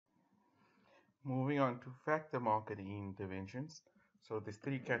Moving on to factor marketing interventions. So there's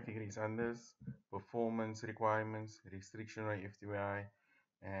three categories under this: performance requirements, restriction on FDI,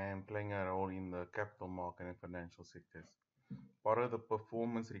 and playing a role in the capital market and financial sectors. Part of the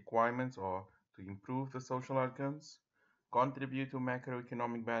performance requirements are to improve the social outcomes, contribute to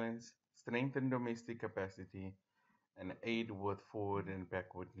macroeconomic balance, strengthen domestic capacity, and aid with forward and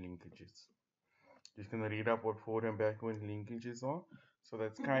backward linkages. Just gonna read up what forward and backward linkages are. So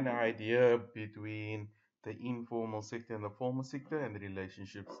that's kind of idea between the informal sector and the formal sector and the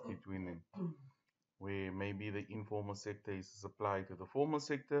relationships between them. Where maybe the informal sector is a supplier to the formal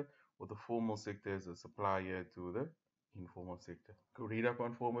sector, or the formal sector is a supplier to the informal sector. Go read up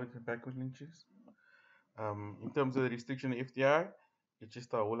on forward and backward linkages. In terms of the restriction of FDI, it's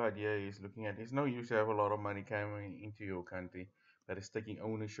just the whole idea is looking at it's no use to have a lot of money coming into your country that is taking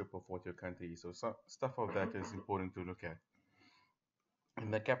ownership of what your country is. So stuff of that is important to look at. In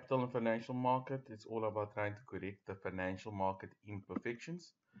the capital and financial market, it's all about trying to correct the financial market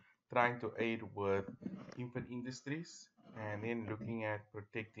imperfections, trying to aid with infant industries, and then looking at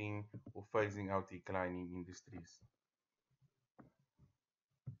protecting or phasing out declining industries.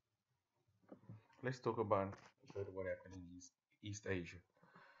 Let's talk about what happened in East Asia.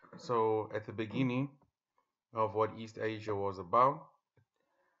 So at the beginning of what East Asia was about,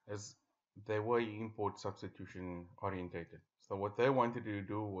 is they were import substitution orientated. So what they wanted to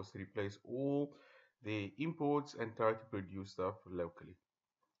do was replace all the imports and try to produce stuff locally.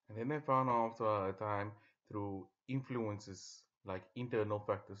 And then they found after a time through influences like internal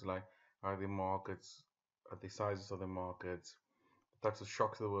factors like are the markets, the sizes of the markets, types of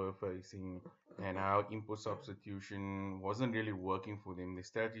shocks they were facing, and how import substitution wasn't really working for them. The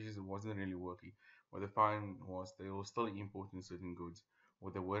strategies wasn't really working. What they found was they were still importing certain goods,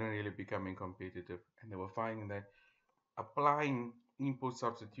 or they weren't really becoming competitive, and they were finding that applying import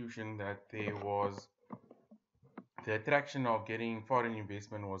substitution, that there was the attraction of getting foreign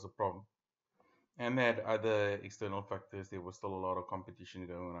investment was a problem. And they had other external factors. There was still a lot of competition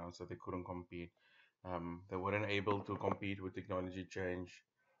going around, so they couldn't compete. They weren't able to compete with technology change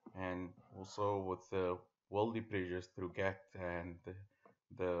and also with the worldly pressures through GATT and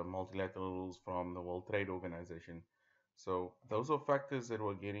the multilateral rules from the World Trade Organization. So those are factors that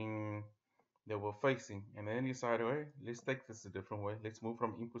they were facing, and then decided, hey, let's take this a different way. Let's move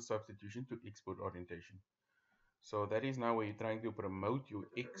from input substitution to export orientation. So that is now where you're trying to promote your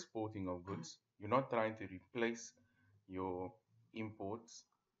exporting of goods. You're not trying to replace your imports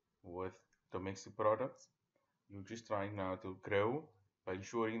with domestic products. You're just trying now to grow by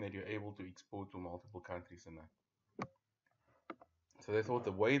ensuring that you're able to export to multiple countries and that. So they thought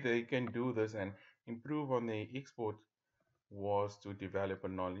the way they can do this and improve on the export was to develop a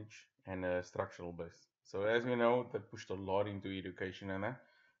knowledge and a structural base. So as we know, they pushed a lot into education and that.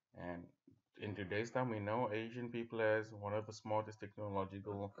 And in today's time, we know Asian people as one of the smartest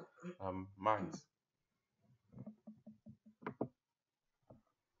technological minds.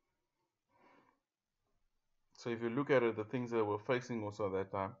 So if you look at it, the things that we're facing also at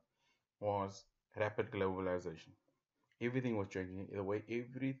that time was rapid globalization. Everything was changing. The way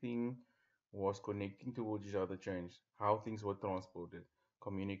everything was connecting towards each other changed. How things were transported,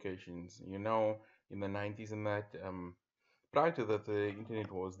 communications. In the 90s and that, prior to that, the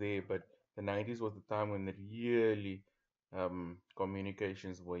internet was there, but the 90s was the time when really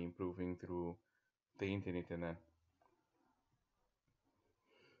communications were improving through the internet and that.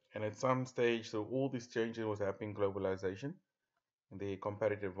 And at some stage, so all these changes was happening, globalization, and the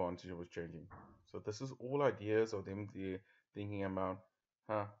comparative advantage was changing. So this is all ideas of them thinking about,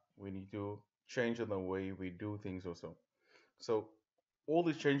 we need to change in the way we do things also. So all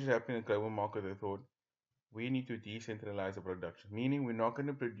these changes happening in the global market, they thought we need to decentralize the production, meaning we're not going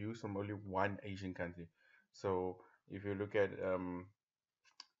to produce from only one Asian country. So if you look at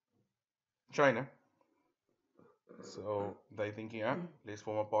China, so they're thinking, let's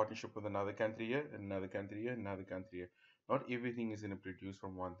form a partnership with another country here, another country here, another country here. Not everything is going to produce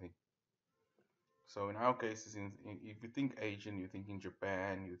from one thing. So in our cases, if you think Asian, you're thinking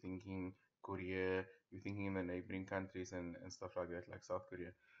Japan, you're thinking Korea, you're thinking in the neighboring countries and stuff like that, like South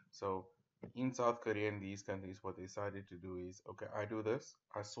Korea. So in South Korea and these countries, what they decided to do is, okay, I do this,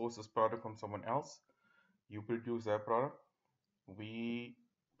 I source this product from someone else, you produce that product, we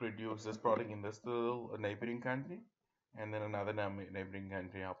produce this product in this little neighboring country, and then another neighboring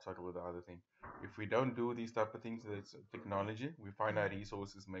country helps out with the other thing. If we don't do these type of things, it's technology. We find our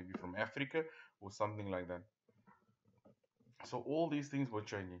resources maybe from Africa or something like that. So all these things were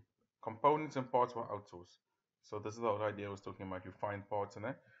changing. Components and parts were outsourced. So this is the whole idea I was talking about. You find parts in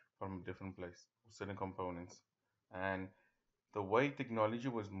it from a different place, certain components, and the way technology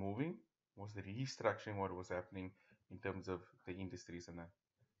was moving, was restructuring what was happening in terms of the industries and that.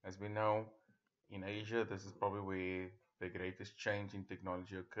 As we know, in Asia, this is probably where the greatest change in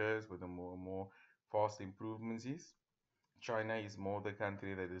technology occurs, where the more and more fast improvements is. China is more the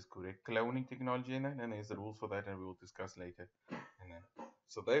country that is good at cloning technology in that, and there's the rules for that, and we will discuss later. And then,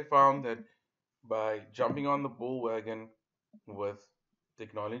 so they found that by jumping on the bull wagon with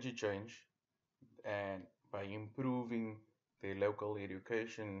technology change and by improving their local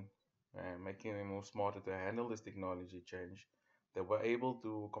education and making them more smarter to handle this technology change, they were able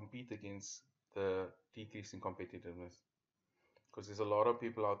to compete against the decrease in competitiveness. Because there's a lot of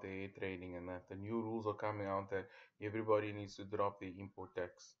people out there trading, and that the new rules are coming out that everybody needs to drop the import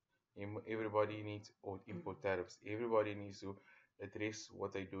tax. Everybody needs, or import tariffs. Everybody needs to address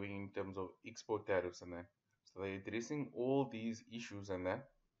what they're doing in terms of export tariffs and that. So they're addressing all these issues and that.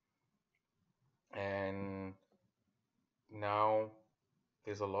 And now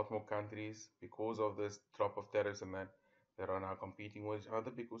there's a lot more countries because of this drop of tariffs and that are now competing with each other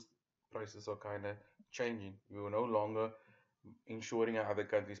because prices are kind of changing. You are no longer ensuring other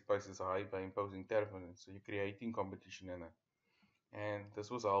countries' prices are high by imposing tariff on it. So you're creating competition in that. And this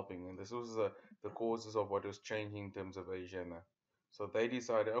was helping, and this was the causes of what was changing in terms of Asia and that. So they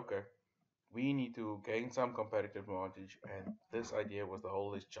decided, okay, we need to gain some competitive advantage, and this idea was the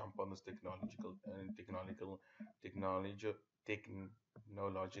whole let's jump on this technological technological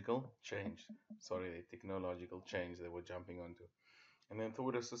change. Sorry, the technological change that we're jumping onto. And then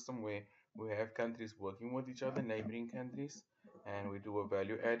through a system where we have countries working with each other, neighboring countries, and we do a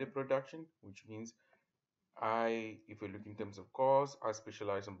value added production, which means if we look in terms of cars, I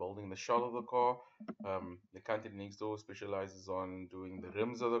specialize in building the shell of the car. The country next door specializes on doing the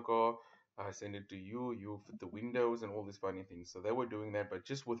rims of the car. I send it to you, you fit the windows and all these funny things. So they were doing that, but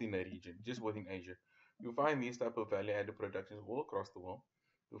just within a region, just within Asia. You find these type of value-added productions all across the world.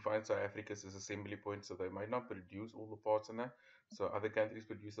 You find South Africa's as assembly point, so they might not produce all the parts in that. So other countries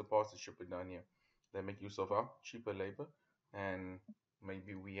produce the parts and ship it down here. They make use of our cheaper labor, and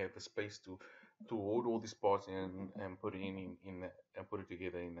maybe we have the space to hold all these parts and put it and put it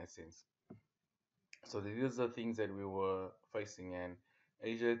together in that sense. So these are the things that we were facing, and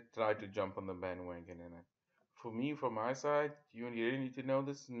Asia tried to jump on the bandwagon. And for me, from my side, you really need to know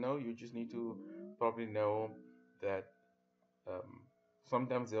this. No, you just need to probably know that um,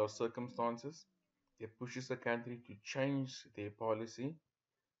 sometimes there are circumstances that pushes a country to change their policy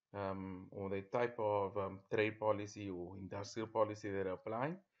or their type of trade policy or industrial policy that they're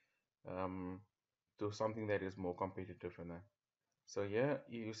applying um, to something that is more competitive in that. So yeah,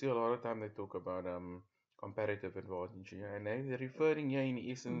 you see a lot of time they talk about comparative advantage here, and they're referring here in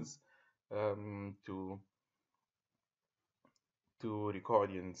essence to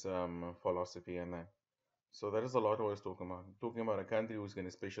Ricardian's philosophy and that. So that is a lot I was talking about. Talking about a country who's going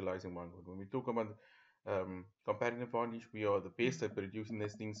to specialize in one good. When we talk about comparative advantage, we are the best at producing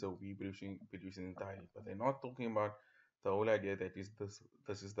these things, so we producing entirely. But they're not talking about the whole idea that is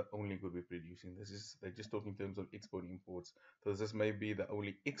this is the only good we're producing. They're just talking in terms of export imports. So this may be the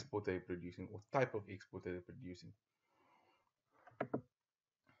only export they're producing or type of export that they're producing.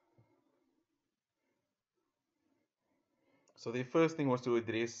 So the first thing was to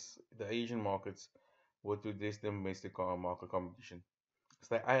address the Asian markets, or to address the domestic market competition.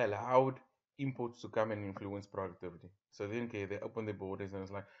 So I allowed imports to come and influence productivity. So then, okay, they opened the borders and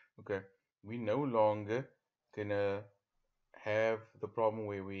it's like, okay, we no longer gonna have the problem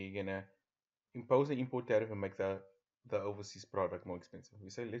where we're gonna impose an import tariff and make the overseas product more expensive.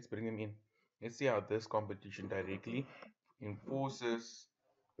 We say let's bring them in. Let's see how this competition directly enforces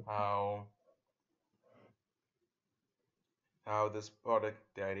how this product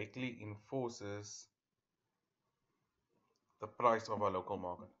directly enforces the price of our local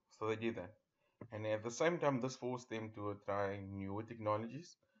market. So they did that. And at the same time, this forced them to try newer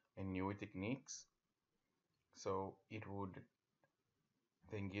technologies and newer techniques. So it would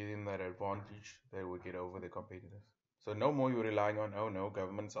then give them that advantage they would get over the competitors. So no more you're relying on, oh no,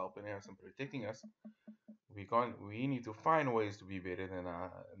 government's helping us and protecting us. We need to find ways to be better than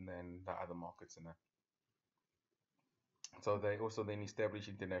the other markets in that. So they also then establish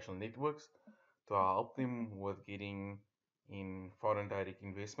international networks to help them with getting in foreign direct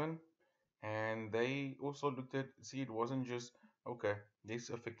investment. And they also looked at, see, it wasn't just, okay, this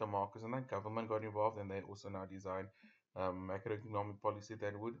affect the markets, and then government got involved, and they also now designed macroeconomic policy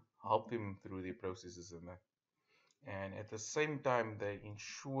that would help them through the processes and that. And at the same time, they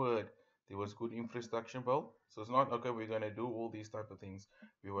ensured there was good infrastructure built. So it's not, okay, we're going to do all these type of things.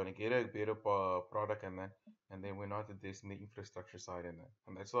 We want to get a better product and then we're not addressing the infrastructure side in that.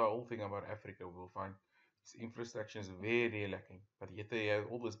 And that's the whole thing about Africa we'll find. Its infrastructure is very lacking, but yet they have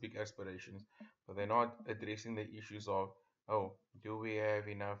all those big aspirations, but they're not addressing the issues of, oh, do we have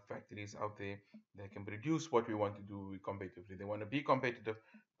enough factories out there that can produce what we want to do competitively? They want to be competitive,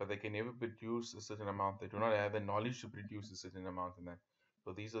 but they can never produce a certain amount. They do not have the knowledge to produce a certain amount in that.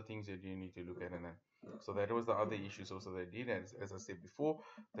 So these are things that you need to look at in that. So that was the other issues also they did. As I said before,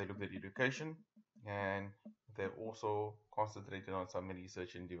 they looked at education, and they also concentrated on some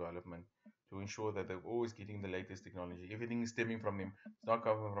research and development to ensure that they're always getting the latest technology. Everything is stemming from them. It's not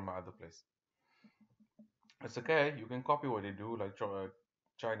coming from another place. It's okay. You can copy what they do, like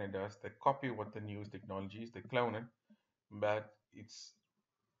China does. They copy what the newest technologies, they clone it, but it's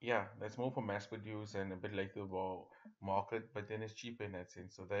yeah, that's more for mass produce and a bit later for market, but then it's cheaper in that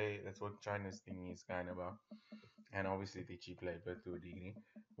sense. So that's what China's thing is kind of about, and obviously they cheap labor to a degree.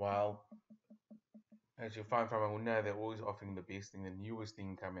 While as you find from Amuna, they're always offering the best thing, the newest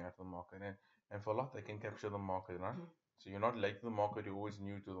thing coming out of the market, and for a lot they can capture the market, right? So you're not late to the market, you're always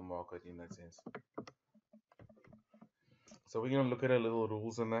new to the market in that sense. So we're gonna look at a little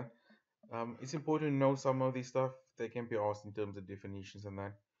rules on that. It's important to know some of these stuff. They can be asked in terms of definitions and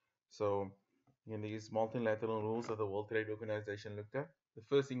that. So, these multilateral rules that the World Trade Organization looked at. The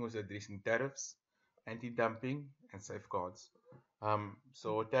first thing was addressing tariffs, anti-dumping, and safeguards.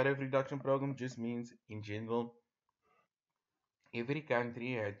 So a tariff reduction program just means, in general, every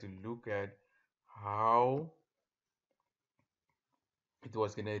country had to look at how it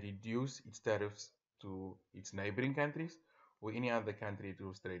was going to reduce its tariffs to its neighboring countries or any other country it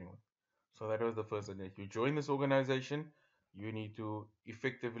was trading with. So that was the first thing. If you join this organization, you need to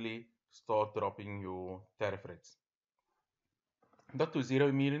effectively start dropping your tariff rates. Not to zero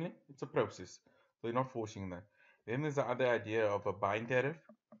immediately, it's a process. So you're not forcing that. Then there's the other idea of a bind tariff.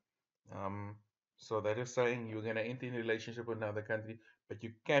 Um, so that is saying you're going to enter in a relationship with another country, but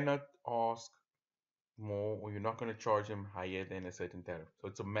you cannot ask more, or you're not going to charge them higher than a certain tariff. So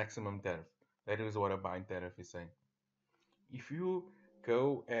it's a maximum tariff. That is what a bind tariff is saying. If you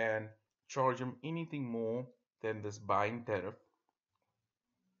go and charge them anything more than this bind tariff,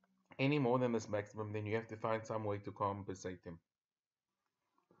 any more than this maximum, then you have to find some way to compensate them.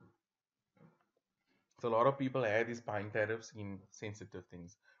 So a lot of people had these bind tariffs in sensitive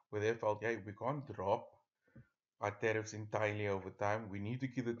things where they felt, yeah, we can't drop our tariffs entirely over time. We need to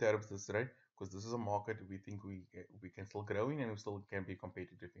keep the tariffs this rate because this is a market we think we can still grow in and we still can be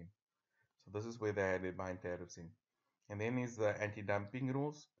competitive in. So this is where they had their bind tariffs in. And then is the anti-dumping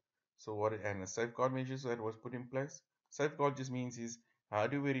rules. So what and the safeguard measures that was put in place. Safeguard just means is how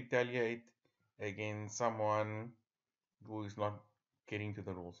do we retaliate against someone who is not getting to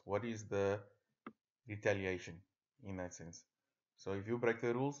the rules? What is the retaliation in that sense? So if you break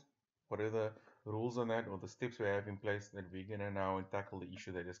the rules, what are the rules on that or the steps we have in place that we're gonna now tackle the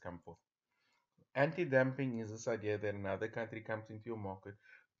issue that has come forth? Anti-dumping is this idea that another country comes into your market,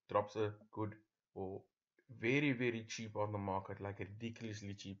 drops a good or very, very cheap on the market, like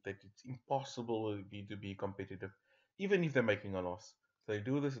ridiculously cheap, that it's impossible to be competitive, even if they're making a loss. So they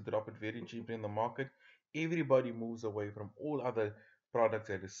do this, drop it very cheaply in the market. Everybody moves away from all other products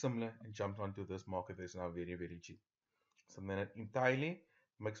that is similar and jumps onto this market that's now very, very cheap. So then it entirely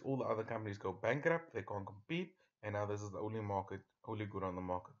makes all the other companies go bankrupt, they can't compete, and now this is the only market, only good on the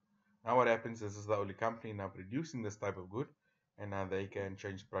market. Now what happens is this is the only company now producing this type of good, and now they can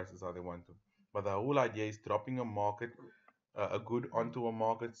change prices how they want to. But the whole idea is dropping a good onto a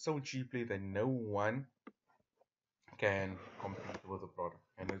market so cheaply that no one can compete with the product,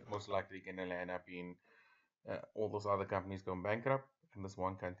 and it's most likely going to land up in all those other companies going bankrupt and this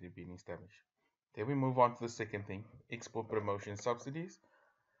one country being established. Then we move on to the second thing, export promotion subsidies.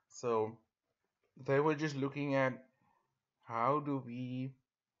 So they were just looking at how do we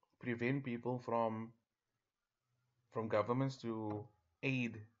prevent people from governments to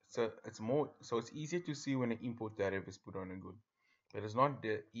aid. So it's easier to see when an import tariff is put on a good. But it's not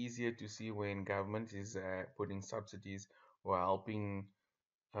easier to see when government is putting subsidies or helping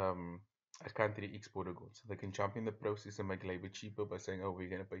um, a country export a good. So they can jump in the process and make labor cheaper by saying, oh, we're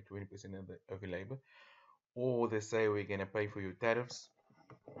going to pay 20% of your labor. Or they say we're going to pay for your tariffs,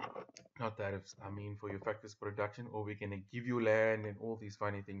 not tariffs, I mean for your factory's production, or we're going to give you land and all these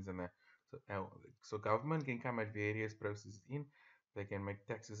funny things and that. So government can come at various processes in. They can make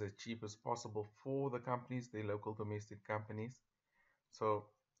taxes as cheap as possible for the companies, the local domestic companies. So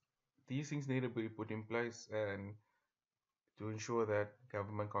these things need to be put in place and to ensure that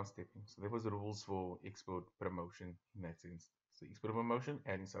government can't step in. So there was rules for export promotion in that sense. So export promotion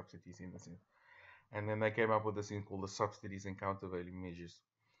and subsidies in that sense. And then they came up with this thing called the subsidies and countervailing measures.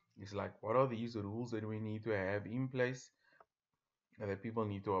 It's like, what are these rules that we need to have in place that people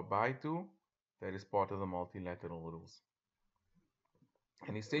need to abide to that is part of the multilateral rules.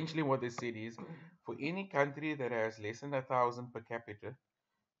 And essentially what they said is, for any country that has less than 1,000 per capita,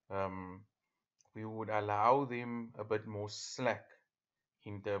 um, we would allow them a bit more slack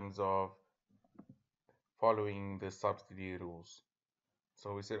in terms of following the subsidy rules.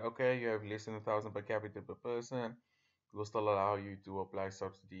 So we said, okay, you have less than 1,000 per capita per person, we'll still allow you to apply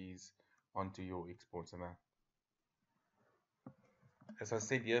subsidies onto your exports and that. As I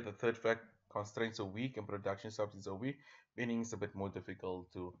said here, the third fact, constraints are weak and production subsidies are weak, meaning it's a bit more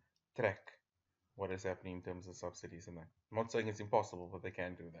difficult to track what is happening in terms of subsidies and that. I'm not saying it's impossible, but they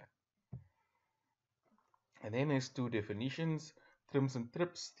can do that. And then there's two definitions, TRIMS and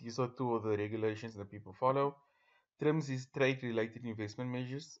TRIPS. These are two of the regulations that people follow. TRIMS is trade-related investment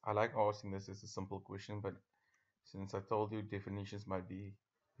measures. I like asking this as a simple question, but since I told you definitions might be,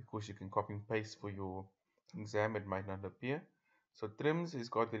 because you can copy and paste for your exam, it might not appear. So TRIMS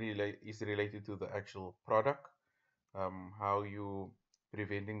is related to the actual product, how you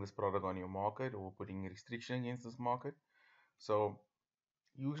preventing this product on your market or putting a restriction against this market. So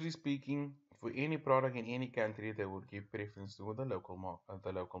usually speaking, for any product in any country, they would give preference to the local market,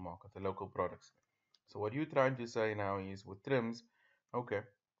 the local products. So what you're trying to say now is with TRIMS, okay,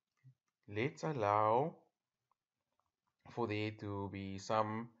 let's allow for there to be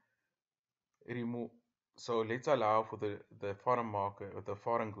some remove. So let's allow for the foreign market or the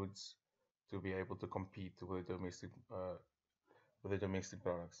foreign goods to be able to compete with the domestic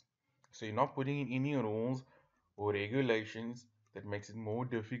products. So you're not putting in any rules or regulations that makes it more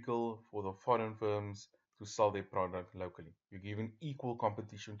difficult for the foreign firms to sell their product locally. You're giving equal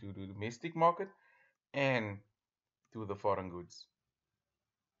competition to the domestic market and to the foreign goods.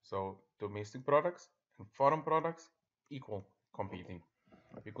 So domestic products and foreign products equal competing.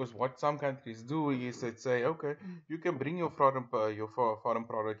 Because what some countries do is they say, okay, you can bring your foreign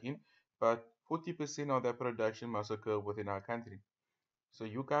product in, but 40% of that production must occur within our country. So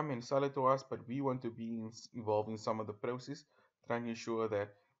you come and sell it to us, but we want to be involved in some of the process, trying to ensure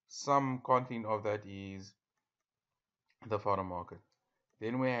that some content of that is the foreign market.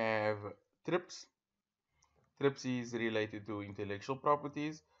 Then we have TRIPS. TRIPS is related to intellectual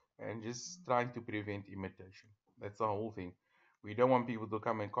properties and just trying to prevent imitation. That's the whole thing. We don't want people to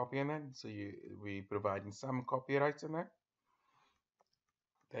come and copy on that, so we're providing some copyrights on that.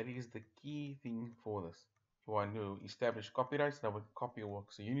 That is the key thing for this. You want to establish copyrights, that would copy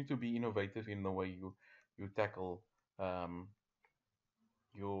work. So you need to be innovative in the way you tackle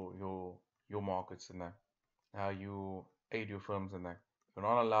your markets and that. How you aid your firms in that. You're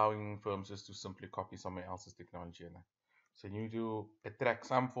not allowing firms just to simply copy somebody else's technology in that. So you need to attract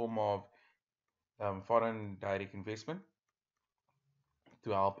some form of foreign direct investment to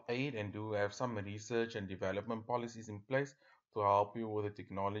help aid and do have some research and development policies in place to help you with the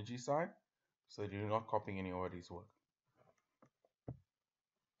technology side, so you're not copying anybody's work.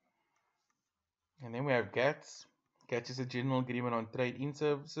 And then we have GATS. GATS is a general agreement on trade in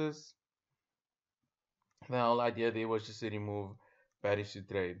services. The whole idea there was just to remove barriers to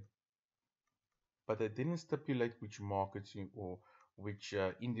trade, but they didn't stipulate which markets or which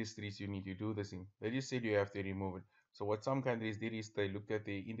industries you need to do this in. They just said you have to remove it. So what some countries did is they looked at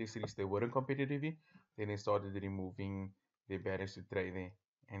the industries they weren't competitive in, then they started removing the barriers to trade there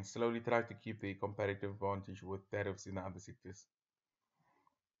and slowly tried to keep the comparative advantage with tariffs in the other sectors.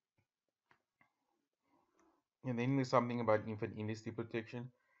 And then there's something about infant industry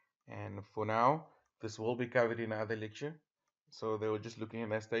protection. And for now, this will be covered in another lecture. So they were just looking at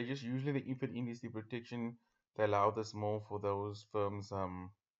that stages. Usually the infant industry protection, they allow this more for those firms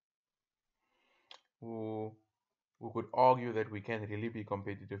who could argue that we can't really be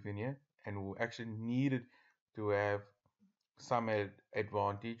competitive in here and who actually needed to have some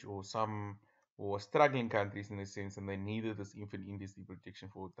advantage or some or struggling countries in a sense, and they needed this infant industry protection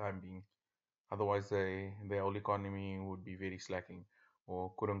for the time being. Otherwise, their whole economy would be very slacking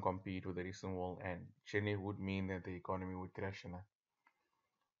or couldn't compete with the recent world, and generally would mean that the economy would crash.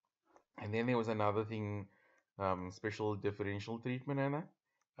 And then there was another thing, special differential treatment, Anna.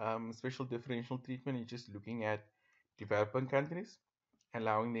 Special differential treatment is just looking at developing countries,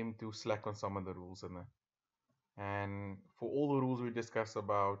 allowing them to slack on some of the rules, Anna. And for all the rules we discussed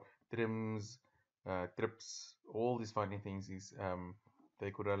about trims, trips, all these funny things is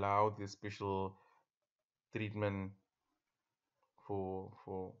they could allow this special treatment for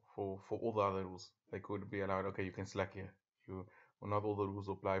all the other rules. They could be allowed, okay, you can slack here. You or not all the rules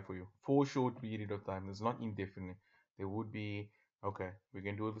apply for you for a short period of time. It's not indefinite. There would be, okay, we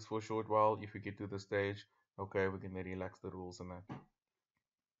can do this for a short while. If we get to the stage, okay, we can relax the rules and that.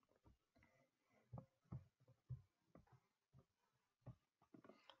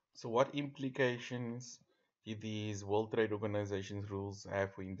 So what implications did these World Trade Organization's rules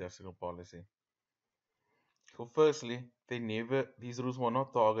have for industrial policy? So firstly, these rules were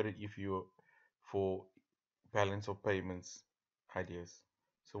not targeted if you for balance of payments ideas.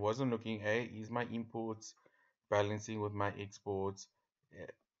 So it wasn't looking, hey, is my imports balancing with my exports?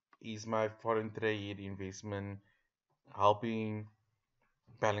 Uh, Is my foreign trade investment helping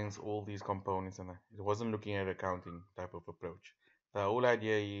balance all these components? And it wasn't looking at accounting type of approach. The whole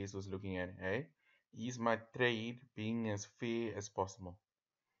idea was looking at, hey, is my trade being as fair as possible,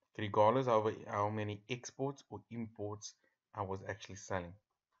 regardless of how many exports or imports I was actually selling.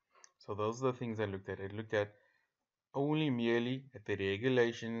 So those are the things I looked at. I looked at only merely at the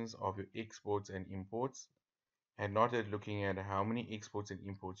regulations of your exports and imports, and not at looking at how many exports and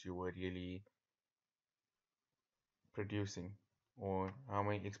imports you were really producing, or how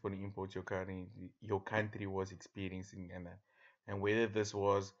many export and imports your country was experiencing, and whether this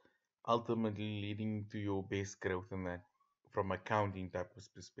was ultimately leading to your best growth in that from accounting type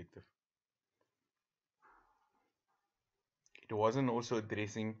of perspective. It wasn't also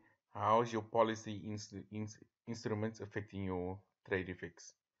addressing how is your policy instruments affecting your trade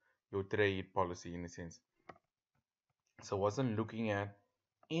effects, your trade policy in a sense. So it wasn't looking at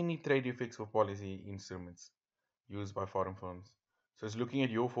any trade effects for policy instruments used by foreign firms. So it's looking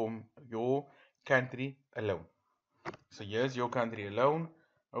at your country alone. So here's your country alone.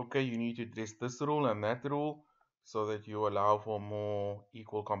 Okay, you need to address this rule and that rule so that you allow for more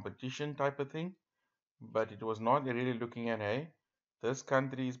equal competition type of thing. But it was not really looking at, hey, this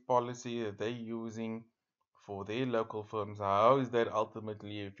country's policy that they're using for their local firms, how is that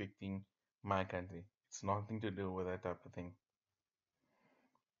ultimately affecting my country? It's nothing to do with that type of thing.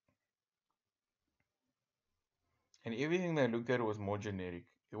 And everything they looked at was more generic.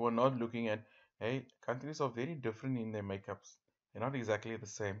 They were not looking at, hey, countries are very different in their makeups. They're not exactly the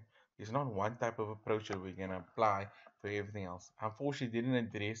same. There's not one type of approach that we can apply for everything else. Unfortunately, didn't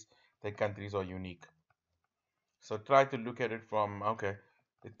address that countries are unique. So try to look at it from, okay,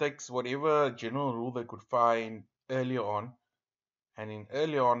 it takes whatever general rule they could find earlier on. And in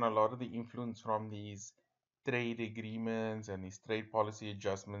earlier on, a lot of the influence from these trade agreements and these trade policy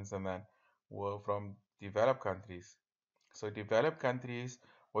adjustments and that were from developed countries. So developed countries,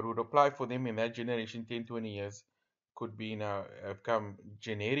 what would apply for them in that generation 10, 20 years could be now have come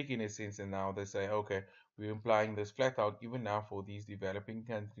generic in a sense, and now they say, okay, we're implying this flat out even now for these developing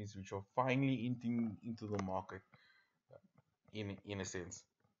countries which are finally into the market in a sense.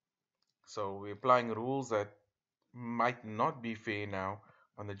 So we're applying rules that might not be fair now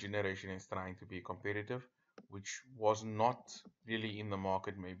when the generation is trying to be competitive, which was not really in the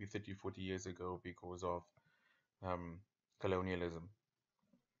market maybe 30, 40 years ago because of um, colonialism.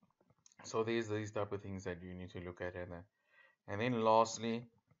 So there's these type of things that you need to look at, and then lastly,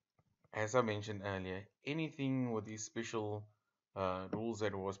 as I mentioned earlier, anything with these special rules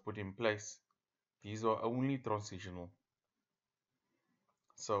that was put in place, these are only transitional.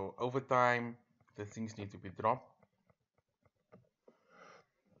 So over time, the things need to be dropped.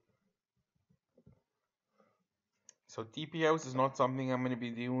 So TPOs is not something I'm going to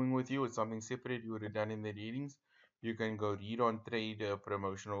be doing with you. It's something separate. You would have done in the readings. You can go read on trade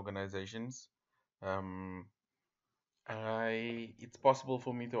promotion organizations. Um, it's possible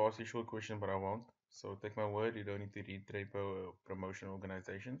for me to ask a short question, but I won't. So take my word, you don't need to read trade promotion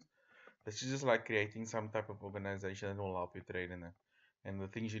organizations. This is just like creating some type of organization that will help you trade in it. And the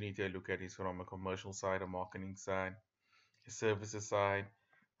things you need to look at is from a commercial side, a marketing side, a services side,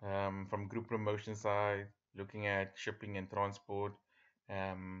 from group promotion side, looking at shipping and transport,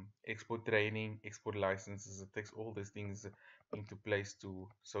 export training, export licenses. It takes all these things into place to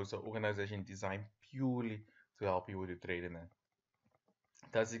so it's an organization designed purely to help you with your trade in that.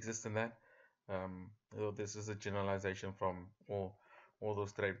 Does exist in that. Though this is a generalization from all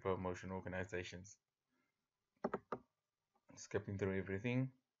those trade promotion organizations. Skipping through everything.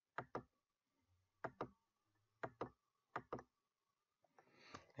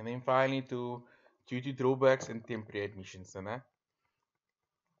 And then finally to duty drawbacks and temporary admissions.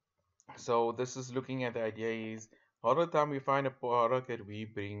 So this is looking at the idea is a lot of the time we find a product that we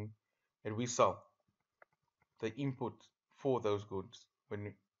bring that we sell the input for those goods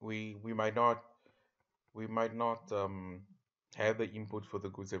when we might not have the input for the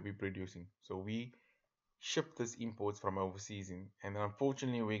goods that we're producing. So we ship these imports from overseas and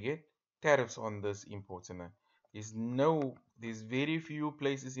unfortunately we get tariffs on these imports and there's very few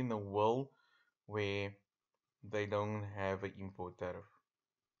places in the world where they don't have an import tariff.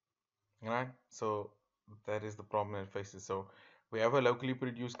 Right? So that is the problem it faces. So we have a locally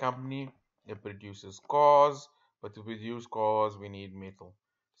produced company. It produces cars, but to produce cars we need metal.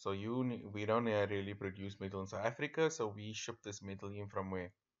 So we don't really produce metal in South Africa, so we ship this metal in from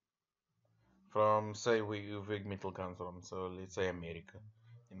where? From, say, where metal comes from. So let's say America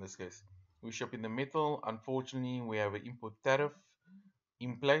in this case. We ship in the metal. Unfortunately, we have an import tariff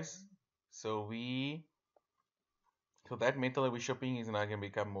in place. So that metal that we're shipping is now going to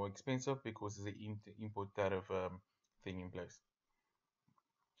become more expensive because there's an import tariff thing in place.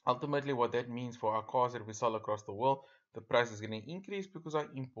 Ultimately, what that means for our cars that we sell across the world, the price is going to increase because our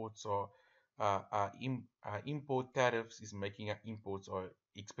imports are our import tariffs is making our imports are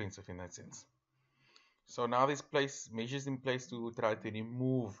expensive in that sense. So now there's measures in place to try to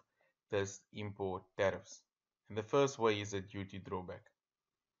remove this import tariffs. And the first way is a duty drawback.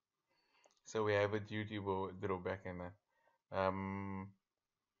 So we have a duty drawback in that.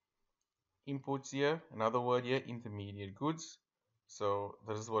 Imports here, another word here, intermediate goods. So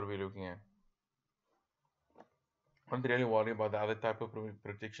this is what we're looking at. I'm not really worried about the other type of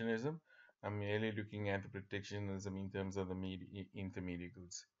protectionism. I'm merely looking at the protectionism in terms of the intermediate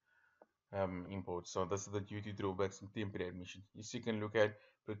goods imports. So this is the duty drawbacks and temporary admission. Yes, you can look at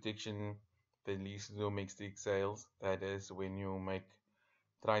protection that leads to domestic sales. That is when you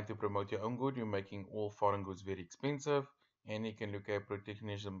trying to promote your own good, you're making all foreign goods very expensive. And you can look at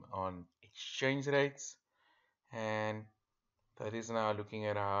protectionism on exchange rates. And that is now looking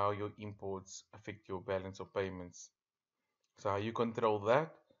at how your imports affect your balance of payments. So how you control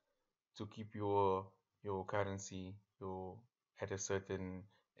that to keep your currency at a certain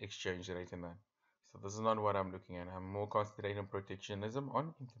exchange rate and that. So this is not what I'm looking at. I'm more concentrating on protectionism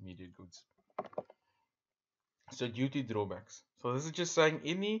on intermediate goods. So duty drawbacks. So this is just saying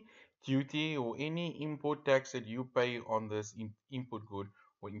any duty or any import tax that you pay on this input good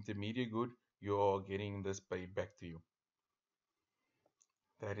or intermediate good, you're getting this paid back to you.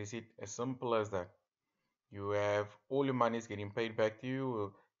 That is it. As simple as that. You have all your money is getting paid back to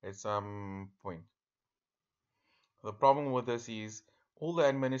you at some point. The problem with this is all the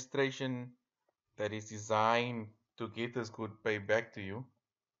administration that is designed to get this good paid back to you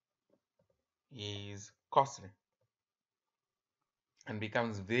is costly and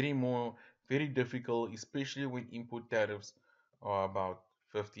becomes very difficult, especially when input tariffs are about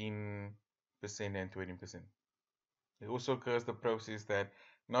 15% and 20%. It also occurs the process that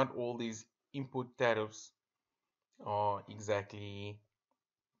not all these input tariffs are exactly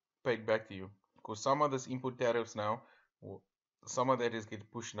paid back to you because some of these input tariffs now, some of that is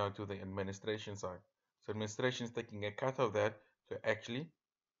get pushed now to the administration side. So administration is taking a cut of that to actually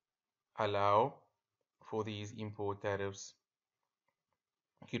allow for these import tariffs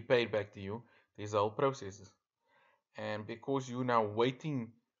get paid back to you. These whole processes. And because you're now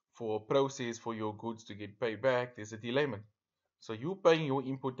waiting for a process for your goods to get paid back, there's a delayment. So you're paying your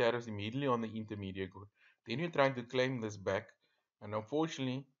import tariffs immediately on the intermediate good. Then you're trying to claim this back. And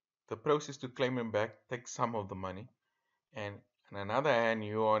unfortunately, the process to claim them back takes some of the money. And on another hand,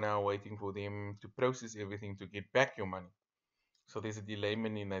 you are now waiting for them to process everything to get back your money. So there's a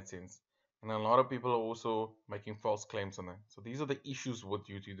delayment in that sense. And a lot of people are also making false claims on that. So these are the issues with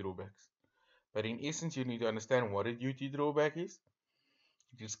duty drawbacks. But in essence, you need to understand what a duty drawback is.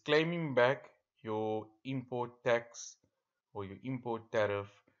 It is claiming back your import tax or your import tariff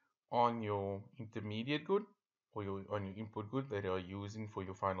on your intermediate good or on your input good that you are using for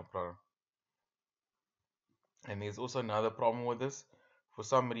your final product. And there's also another problem with this. For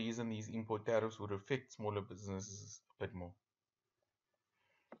some reason, these import tariffs would affect smaller businesses a bit more.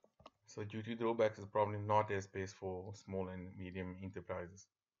 So duty drawbacks is probably not as best for small and medium enterprises.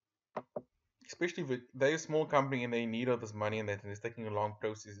 Especially if they're a small company and they need all this money and that and it's taking a long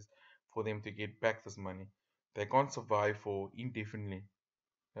process for them to get back this money. They can't survive for indefinitely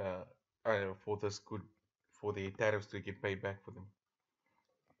for this good for the tariffs to get paid back for them.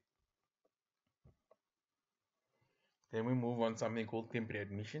 Then we move on something called temporary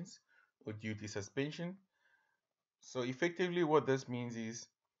admissions or duty suspension. So effectively what this means is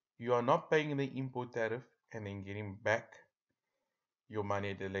you are not paying the import tariff and then getting back your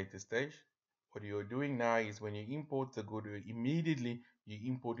money at a later stage. What you're doing now is when you import the good, immediately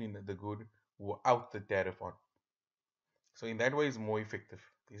you're importing the good without the tariff on. So in that way, it's more effective.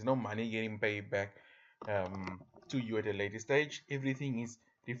 There's no money getting paid back to you at a later stage. Everything is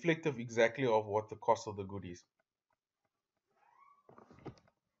reflective exactly of what the cost of the good is.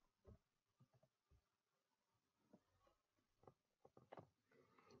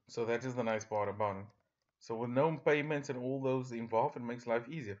 So that is the nice part about it. So with no payments and all those involved, it makes life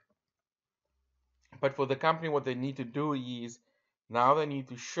easier. But for the company, what they need to do is now they need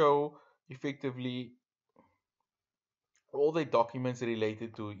to show effectively all the documents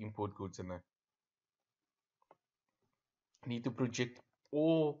related to import goods and that. Need to project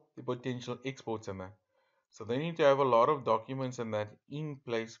or the potential exports and that. So they need to have a lot of documents and that in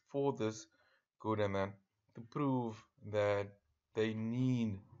place for this good and that to prove that they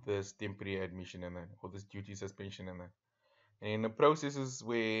need this temporary admission and that or this duty suspension and that. And in the processes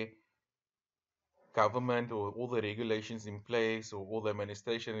where government or all the regulations in place or all the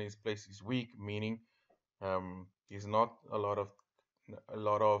administration in place is weak, meaning there's not a lot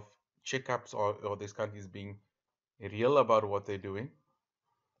of checkups or this country is being real about what they're doing.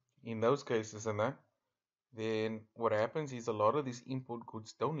 In those cases and that, then what happens is a lot of these import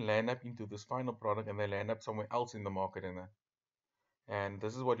goods don't land up into this final product and they land up somewhere else in the market and that. And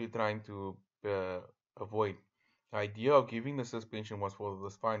this is what you're trying to avoid. The idea of giving the suspension was for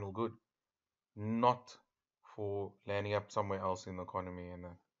this final good, not for landing up somewhere else in the economy and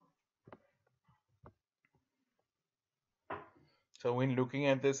that. So when looking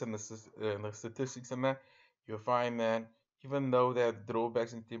at this and the statistics and that, you'll find that even though there are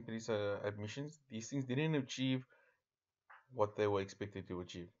drawbacks in temporary admissions, these things didn't achieve what they were expected to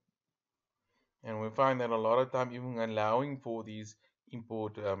achieve. And we find that a lot of time, even allowing for these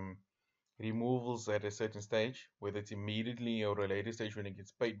import removals at a certain stage, whether it's immediately or a later stage when it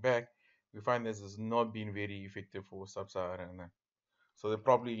gets paid back, we find this has not been very effective for sub-Saharan. So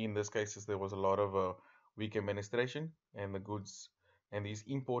probably in this cases there was a lot of weak administration, and the goods and these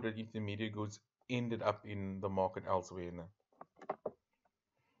imported intermediate goods ended up in the market elsewhere.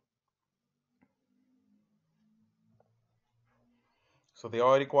 So there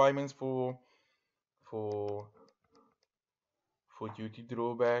are requirements for for duty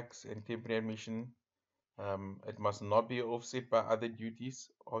drawbacks and temporary admission. It must not be offset by other duties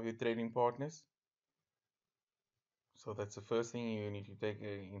of your trading partners. So that's the first thing you need to take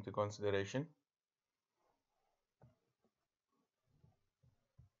into consideration.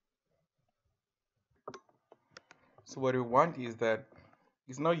 So what we want is that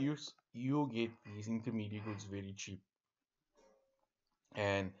it's no use you get these intermediate goods very cheap,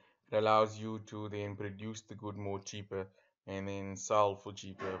 and it allows you to then produce the good more cheaper and then sell for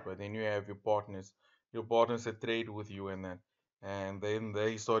cheaper. But then you have your partners that trade with you and that, and then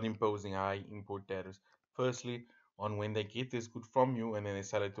they start imposing high import tariffs. Firstly, on when they get this good from you and then they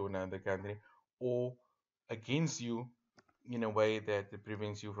sell it to another country, or against you in a way that it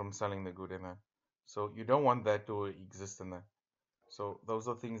prevents you from selling the good and that. So you don't want that to exist in that. So those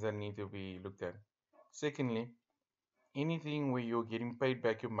are things that need to be looked at. Secondly, anything where you're getting paid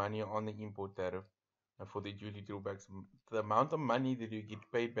back your money on the import tariff for the duty drawbacks, the amount of money that you get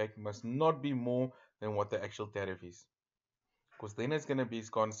paid back must not be more than what the actual tariff is, because then it's going to be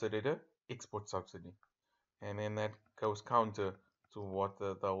considered a export subsidy, and then that goes counter to what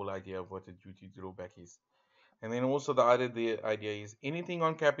the whole idea of what a duty drawback is. And then also the idea is anything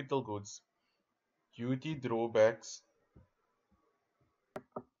on capital goods, duty drawbacks,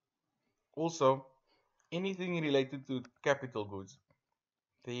 also anything related to capital goods.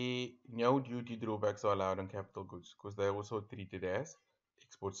 The no duty drawbacks are allowed on capital goods because they're also treated as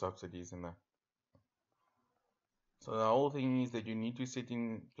export subsidies in that. So the whole thing is that you need to set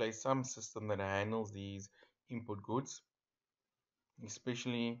in place some system that handles these input goods,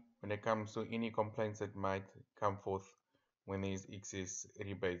 especially when it comes to any complaints that might come forth when there's excess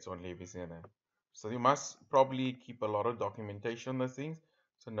rebates on levies in that. So you must probably keep a lot of documentation on those things,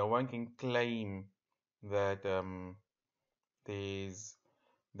 so no one can claim that there's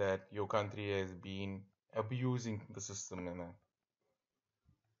that your country has been abusing the system and that.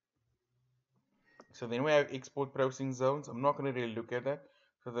 So then we have export processing zones. I'm not going to really look at that.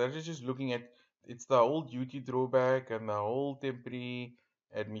 So that is just looking at it's the whole duty drawback and the whole temporary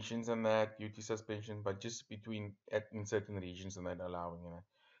admissions and that duty suspension, but just between in certain regions and that allowing that.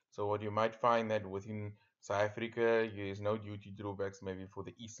 So what you might find that within South Africa, there's no duty drawbacks maybe for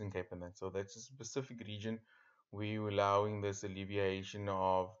the Eastern Cape and that. So that's a specific region where you're allowing this alleviation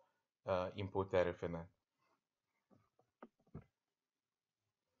of import tariff and that.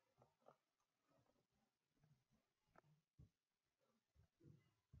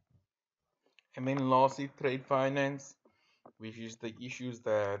 And then lastly, trade finance, which is the issues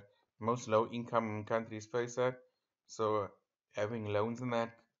that most low-income countries face at. So having loans in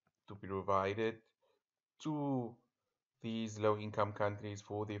that to be provided to these low-income countries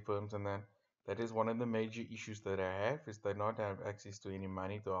for their firms and that is one of the major issues that I have is they not have access to any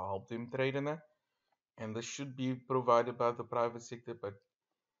money to help them trade in that. And this should be provided by the private sector, but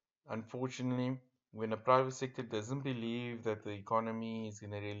unfortunately, when the private sector doesn't believe that the economy is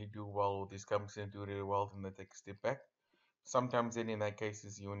going to really do well or this company's going to do really well, then they take a step back. Sometimes then in that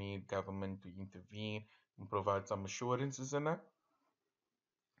cases you need government to intervene and provide some assurances in that.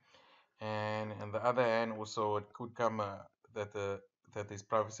 And on the other hand, also it could come that that this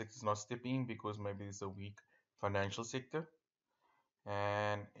private sector is not stepping in because maybe it's a weak financial sector,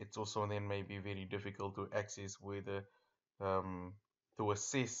 and it's also then maybe very difficult to access whether um, to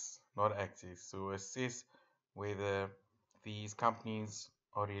assess, not access, to assess whether these companies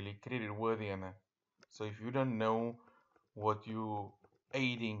are really credit worthy or not. So if you don't know what you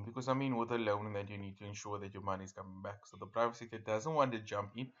aiding, because I mean with a loan that you need to ensure that your money is coming back. So the private sector doesn't want to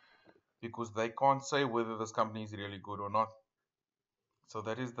jump in because they can't say whether this company is really good or not. So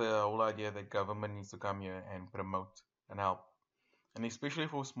that is the whole idea that government needs to come here and promote and help. And especially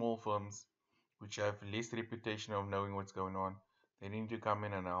for small firms which have less reputation of knowing what's going on, they need to come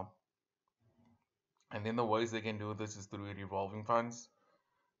in and help. And then the ways they can do this is through revolving funds.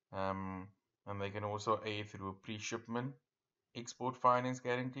 Um, and they can also aid through pre-shipment export finance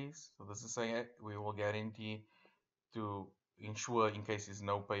guarantees. So this is saying we will guarantee to ensure in case there's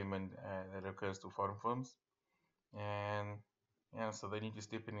no payment that occurs to foreign firms. And yeah, so they need to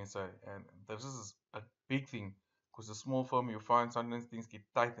step in inside. And this is a big thing because a small firm you find sometimes things get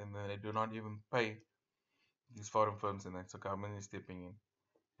tight and then they do not even pay these foreign firms and that. So government is stepping in.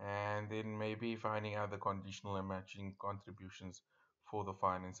 And then maybe finding other conditional and matching contributions for the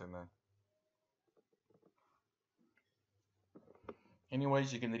finance and that.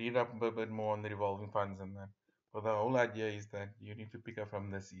 Anyways, you can read up a bit more on the revolving funds and that. But the whole idea is that you need to pick up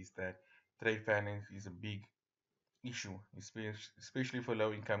from this is that trade finance is a big issue, especially for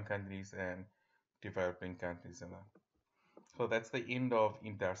low income countries and developing countries and that. So that's the end of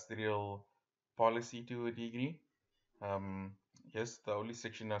industrial policy to a degree. Um, yes, the only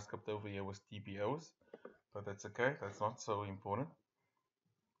section I skipped over here was TPOs, but that's okay. That's not so important.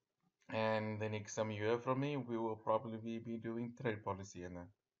 And the next time you hear from me, we will probably be doing trade policy and that.